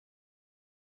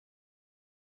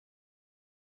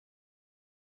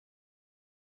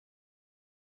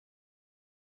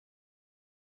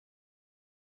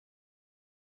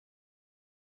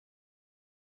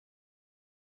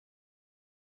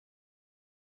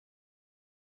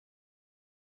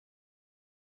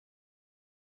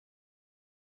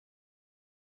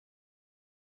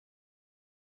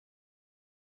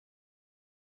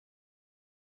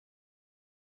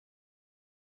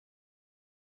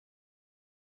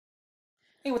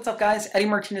Hey, what's up guys? Eddie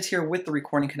Martinez here with The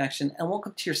Recording Connection, and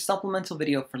welcome to your supplemental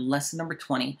video for lesson number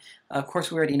 20. Of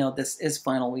course, we already know this is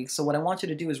final week, so what I want you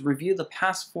to do is review the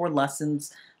past 4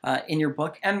 lessons in your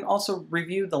book, and also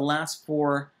review the last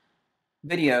 4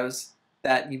 videos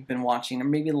that you've been watching, or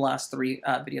maybe the last 3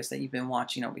 videos that you've been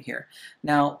watching over here.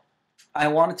 Now, I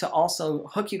wanted to also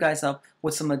hook you guys up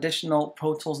with some additional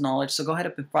Pro Tools knowledge, so go ahead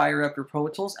and fire up your Pro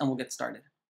Tools and we'll get started.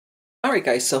 Alright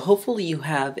guys, so hopefully you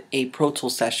have a Pro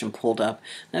Tools session pulled up.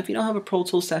 Now if you don't have a Pro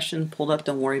Tools session pulled up,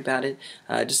 don't worry about it.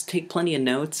 Just take plenty of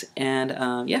notes and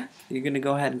yeah, you're going to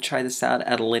go ahead and try this out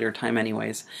at a later time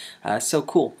anyways. So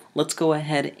cool, let's go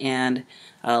ahead and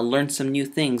learn some new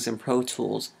things in Pro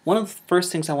Tools. One of the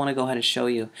first things I want to go ahead and show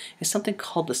you is something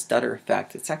called the Stutter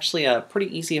Effect. It's actually a pretty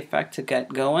easy effect to get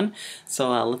going, so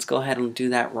let's go ahead and do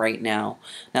that right now.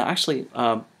 Now actually,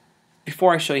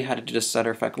 before I show you how to do the stutter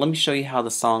effect, let me show you how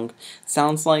the song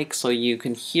sounds like so you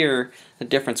can hear the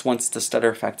difference once the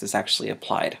stutter effect is actually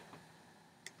applied.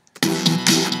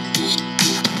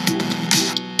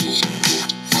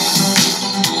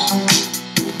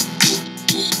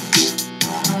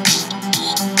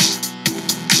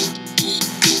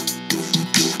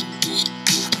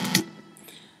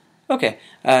 Okay,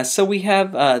 so we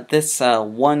have this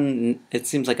one, it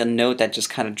seems like a note that just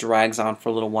kind of drags on for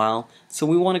a little while. So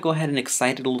we want to go ahead and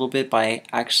excite it a little bit by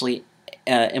actually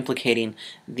implicating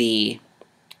the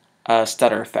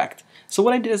stutter effect. So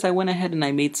what I did is I went ahead and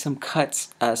I made some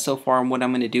cuts so far, and what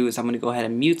I'm going to do is I'm going to go ahead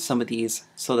and mute some of these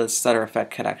so that the stutter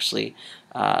effect could actually,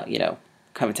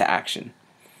 come into action.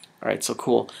 Alright, so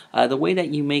cool. The way that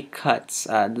you make cuts,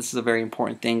 this is a very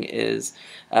important thing, is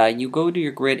you go to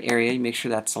your grid area, you make sure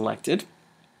that's selected.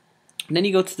 And then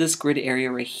you go to this grid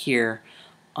area right here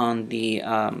on the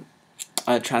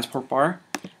transport bar,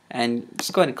 and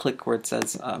just go ahead and click where it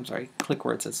says,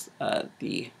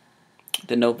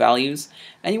 the note values.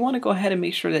 And you want to go ahead and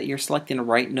make sure that you're selecting the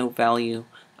right note value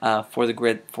for the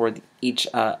grid for each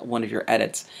one of your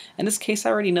edits. In this case, I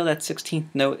already know that 16th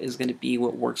note is going to be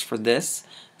what works for this,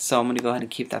 so I'm going to go ahead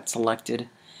and keep that selected,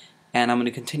 and I'm going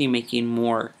to continue making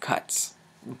more cuts.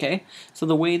 Okay, so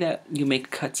the way that you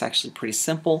make cuts is actually pretty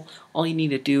simple. All you need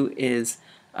to do is,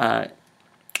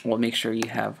 make sure you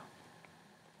have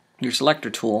your selector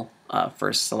tool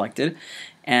first selected,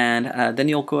 and then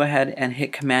you'll go ahead and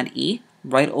hit Command E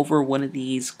right over one of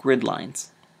these grid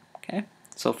lines. Okay,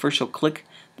 so first you'll click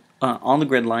on the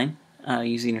grid line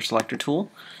using your selector tool,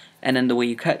 and then the way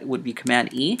you cut would be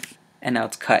Command E, and now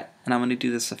it's cut. And I'm going to do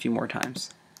this a few more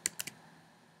times.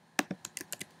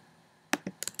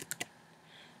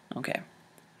 Okay.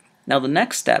 Now the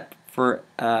next step for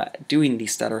doing the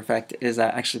stutter effect is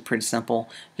actually pretty simple.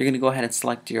 You're going to go ahead and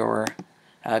select your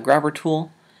grabber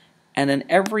tool, and then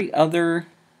every other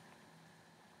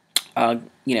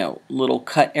little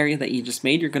cut area that you just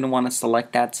made, you're going to want to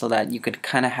select that so that you could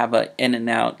kind of have a in and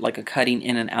out, like a cutting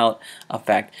in and out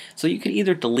effect. So you could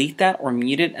either delete that or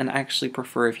mute it, and I actually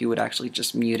prefer if you would actually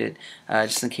just mute it,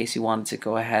 just in case you wanted to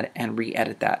go ahead and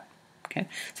re-edit that. Okay,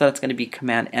 so that's going to be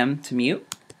Command M to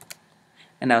mute,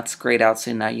 and now it's grayed out,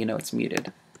 so now you know it's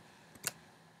muted.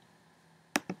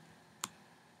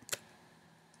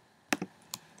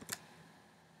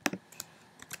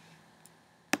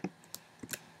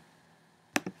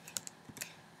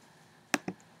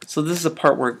 So this is a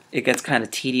part where it gets kind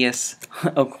of tedious,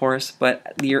 of course,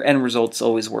 but your end result's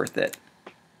always worth it.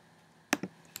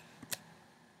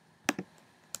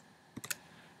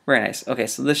 Very nice. Okay,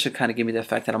 so this should kind of give me the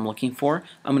effect that I'm looking for.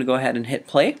 I'm going to go ahead and hit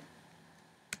play.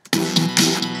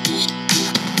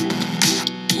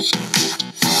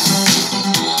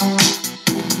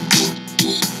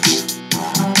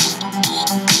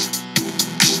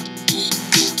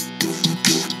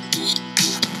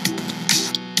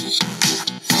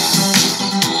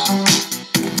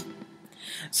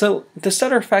 So the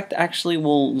stutter effect actually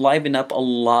will liven up a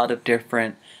lot of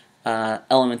different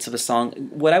elements of a song.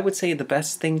 What I would say the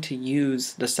best thing to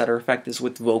use the stutter effect is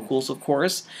with vocals, of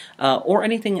course, or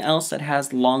anything else that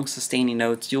has long sustaining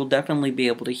notes. You'll definitely be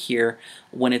able to hear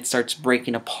when it starts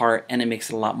breaking apart, and it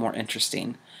makes it a lot more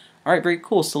interesting. Alright, very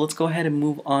cool. So let's go ahead and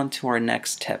move on to our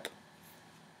next tip.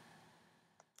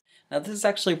 Now this is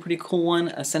actually a pretty cool one.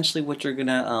 Essentially what you're going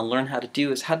to learn how to do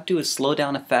is how to do a slow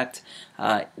down effect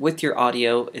with your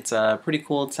audio. It's pretty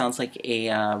cool. It sounds like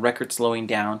a record slowing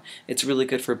down. It's really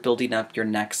good for building up your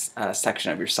next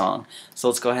section of your song. So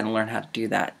let's go ahead and learn how to do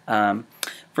that.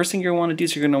 First thing you're going to want to do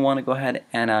is you're going to want to go ahead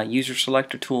and use your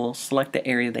selector tool, select the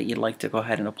area that you'd like to go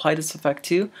ahead and apply this effect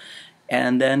to,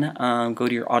 and then go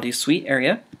to your audio suite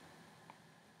area,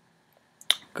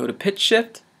 go to pitch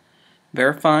shift,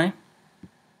 verify.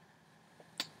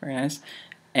 Very nice.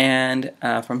 And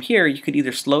from here, you could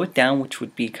either slow it down, which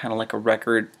would be kind of like a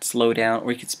record slow down,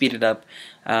 or you could speed it up.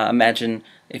 Imagine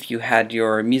if you had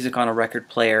your music on a record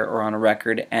player or on a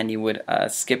record, and you would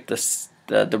skip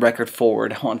the record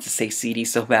forward. I wanted to say CD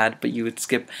so bad, but you would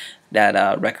skip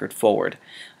that record forward.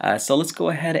 So let's go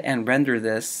ahead and render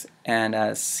this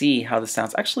and see how this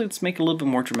sounds. Actually, let's make it a little bit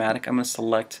more dramatic. I'm going to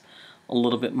select a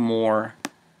little bit more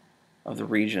of the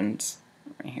regions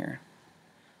right here.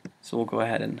 So we'll go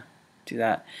ahead and do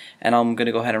that. And I'm going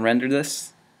to go ahead and render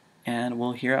this, and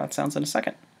we'll hear how it sounds in a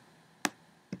second.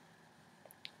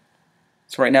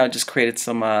 So right now it just created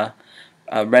some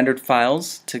rendered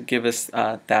files to give us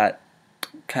that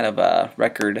kind of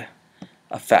record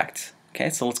effect. Okay,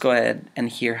 so let's go ahead and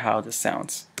hear how this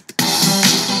sounds.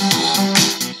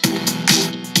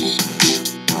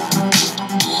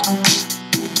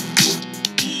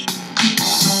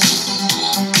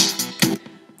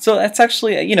 So that's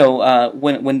actually,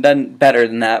 when done better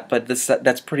than that, but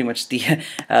that's pretty much the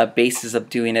basis of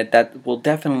doing it. That will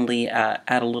definitely add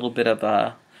a little bit of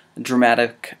a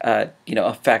dramatic,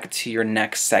 effect to your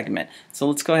next segment. So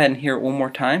let's go ahead and hear it one more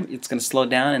time. It's going to slow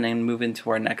down and then move into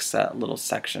our next little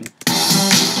section.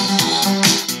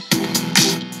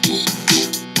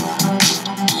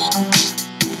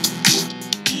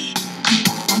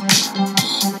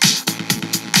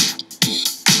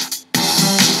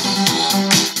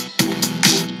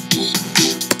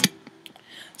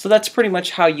 So that's pretty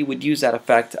much how you would use that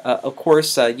effect. Of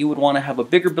course, you would want to have a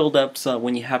bigger build-up, so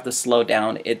when you have the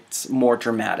slowdown, it's more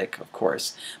dramatic, of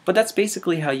course. But that's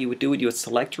basically how you would do it. You would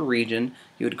select your region,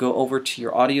 you would go over to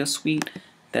your audio suite,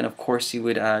 then of course you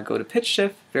would go to pitch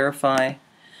shift, verify,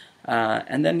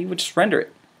 and then you would just render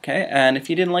it. Okay, and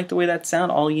if you didn't like the way that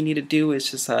sound, all you need to do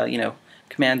is just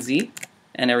Command Z,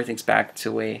 and everything's back to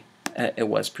the way it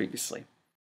was previously.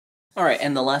 Alright,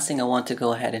 and the last thing I want to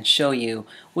go ahead and show you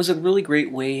was a really great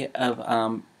way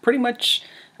of pretty much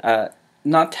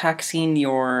not taxing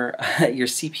your your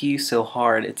CPU so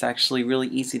hard. It's actually really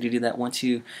easy to do that once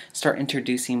you start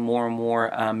introducing more and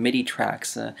more MIDI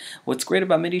tracks. What's great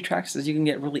about MIDI tracks is you can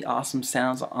get really awesome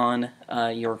sounds on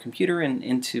your computer and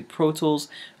into Pro Tools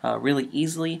really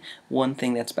easily. One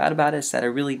thing that's bad about it is that it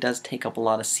really does take up a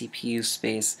lot of CPU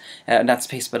space, not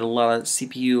space, but a lot of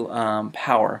CPU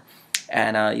power.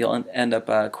 And you'll end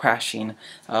up crashing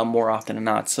more often than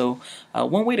not. So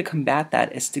one way to combat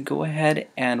that is to go ahead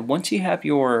and once you have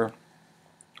your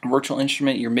virtual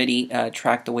instrument, your MIDI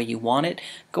track the way you want it,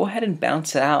 go ahead and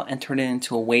bounce it out and turn it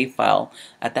into a WAV file.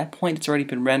 At that point it's already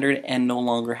been rendered and no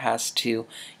longer has to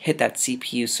hit that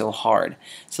CPU so hard.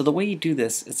 So the way you do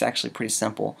this is actually pretty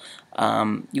simple.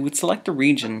 You would select the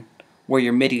region where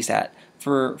your MIDI's at.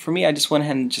 For me, I just went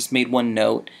ahead and just made one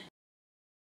note.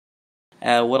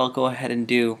 What I'll go ahead and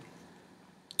do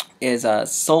is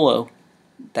solo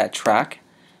that track,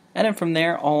 and then from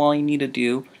there all you need to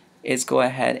do is go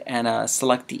ahead and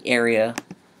select the area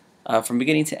from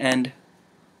beginning to end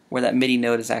where that MIDI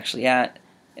note is actually at.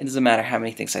 It doesn't matter how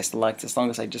many things I select, as long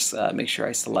as I just make sure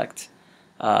I select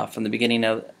from the beginning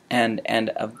and end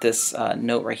of this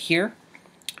note right here.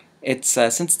 It's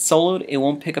since it's soloed, it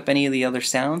won't pick up any of the other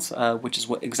sounds, which is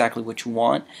exactly what you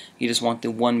want. You just want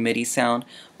the one MIDI sound,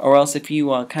 or else if you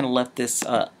kind of left this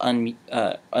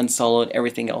unsoloed,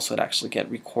 everything else would actually get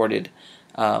recorded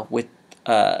with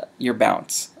your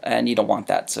bounce, and you don't want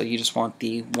that. So you just want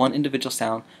the one individual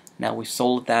sound. Now we've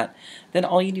soloed that. Then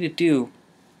all you need to do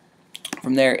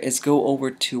from there is go over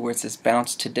to where it says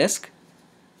bounce to disk.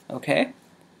 Okay.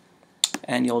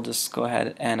 And you'll just go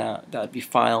ahead and that would be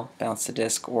file, bounce to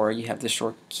disk, or you have the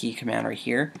short key command right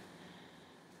here.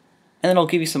 And then it'll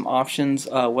give you some options.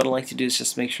 What I like to do is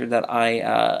just make sure that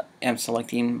I am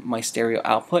selecting my stereo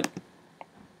output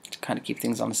to kind of keep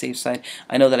things on the safe side.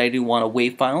 I know that I do want a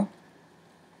WAV file.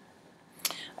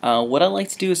 What I like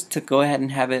to do is to go ahead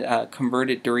and have it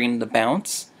converted during the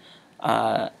bounce.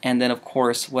 And then of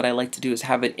course what I like to do is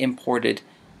have it imported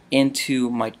into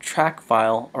my track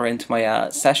file or into my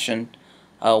session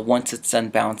once it's done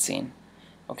bouncing.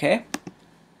 Okay?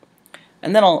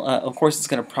 And then of course it's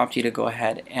going to prompt you to go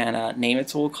ahead and name it,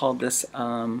 so we'll call this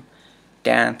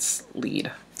dance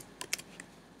lead.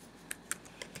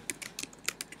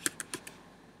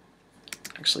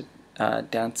 Actually,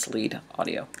 dance lead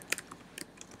audio.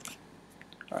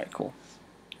 Alright, cool.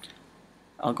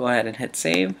 I'll go ahead and hit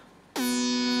save.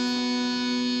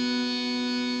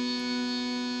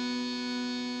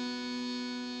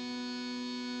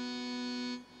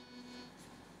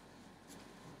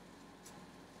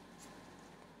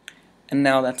 And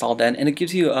now that's all done, and it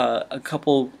gives you a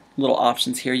couple little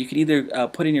options here. You could either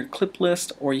put in your clip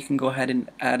list, or you can go ahead and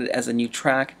add it as a new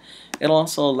track. It'll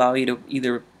also allow you to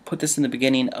either put this in the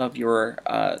beginning of your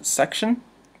section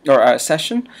or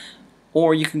session,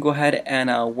 or you can go ahead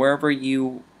and wherever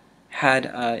you had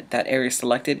that area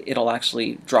selected, it'll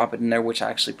actually drop it in there, which I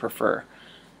actually prefer.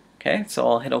 Okay, so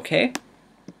I'll hit OK.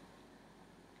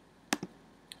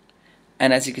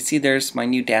 And as you can see, there's my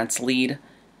new dance lead.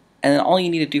 And then all you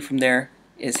need to do from there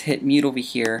is hit mute over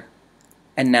here,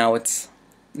 and now it's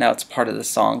part of the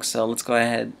song. So let's go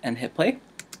ahead and hit play.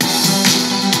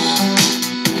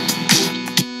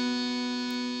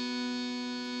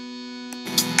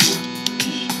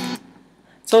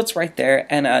 So it's right there,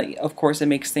 and of course it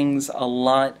makes things a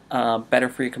lot better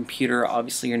for your computer.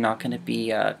 Obviously you're not going to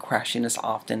be crashing as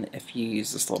often if you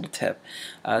use this little tip.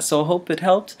 So I hope it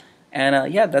helped,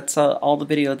 and yeah, that's all the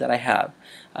video that I have.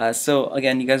 So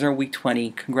again, you guys are week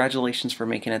 20. Congratulations for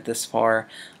making it this far.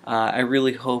 I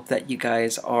really hope that you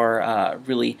guys are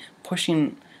really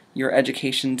pushing your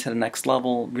education to the next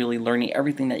level, really learning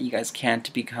everything that you guys can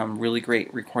to become really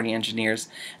great recording engineers.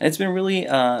 And it's been really,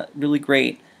 really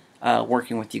great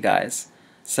working with you guys.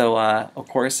 So of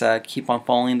course, keep on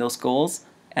following those goals,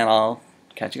 and I'll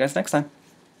catch you guys next time.